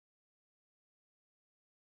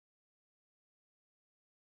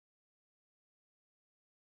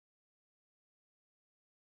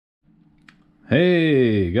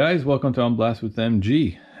Hey guys, welcome to On Blast with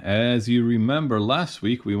MG. As you remember, last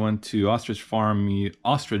week we went to Ostrich Farm,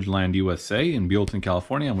 Ostrich Land, USA in Buellton,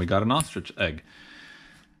 California, and we got an ostrich egg.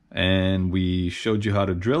 And we showed you how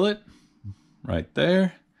to drill it right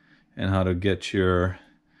there and how to get your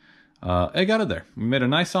egg out of there. We made a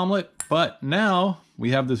nice omelet, but now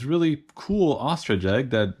we have this really cool ostrich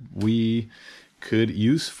egg that we could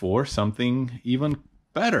use for something even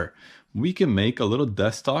better. We can make a little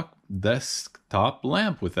desktop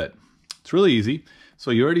lamp with it. It's really easy.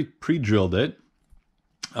 So you already pre-drilled it.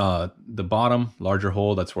 The bottom, larger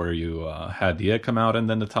hole, that's where you had the egg come out, and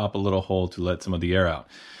then the top, a little hole to let some of the air out.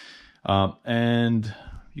 And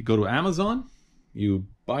you go to Amazon, you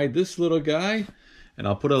buy this little guy, and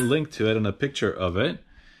I'll put a link to it and a picture of it.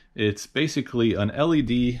 It's basically an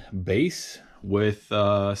LED base with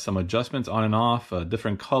some adjustments on and off,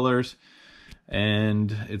 different colors.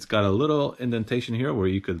 And it's got a little indentation here where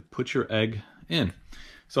you could put your egg in.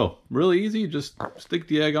 So really easy, just stick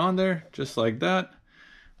the egg on there just like that.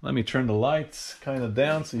 Let me turn the lights kind of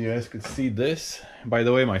down so you guys could see this. By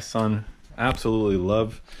the way, my son absolutely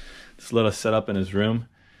loved this little setup in his room.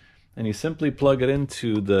 And you simply plug it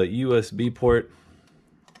into the USB port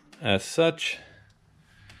as such.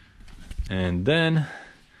 And then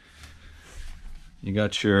you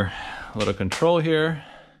got your little control here.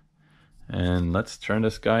 And let's turn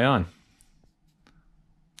this guy on.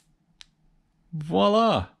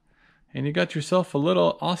 Voila! And you got yourself a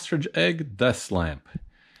little ostrich egg desk lamp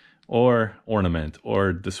or ornament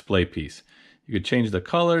or display piece. You could change the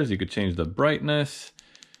colors, you could change the brightness.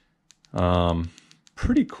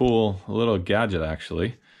 Pretty cool little gadget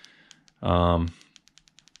actually.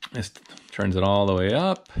 This turns it all the way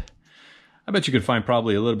up. I bet you could find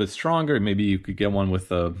probably a little bit stronger. Maybe you could get one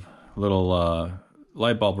with a little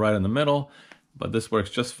light bulb right in the middle, but this works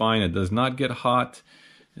just fine. It does not get hot.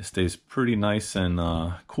 It stays pretty nice and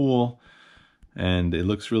cool, and it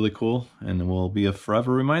looks really cool, and will be a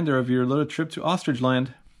forever reminder of your little trip to Ostrich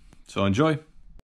Land. So enjoy.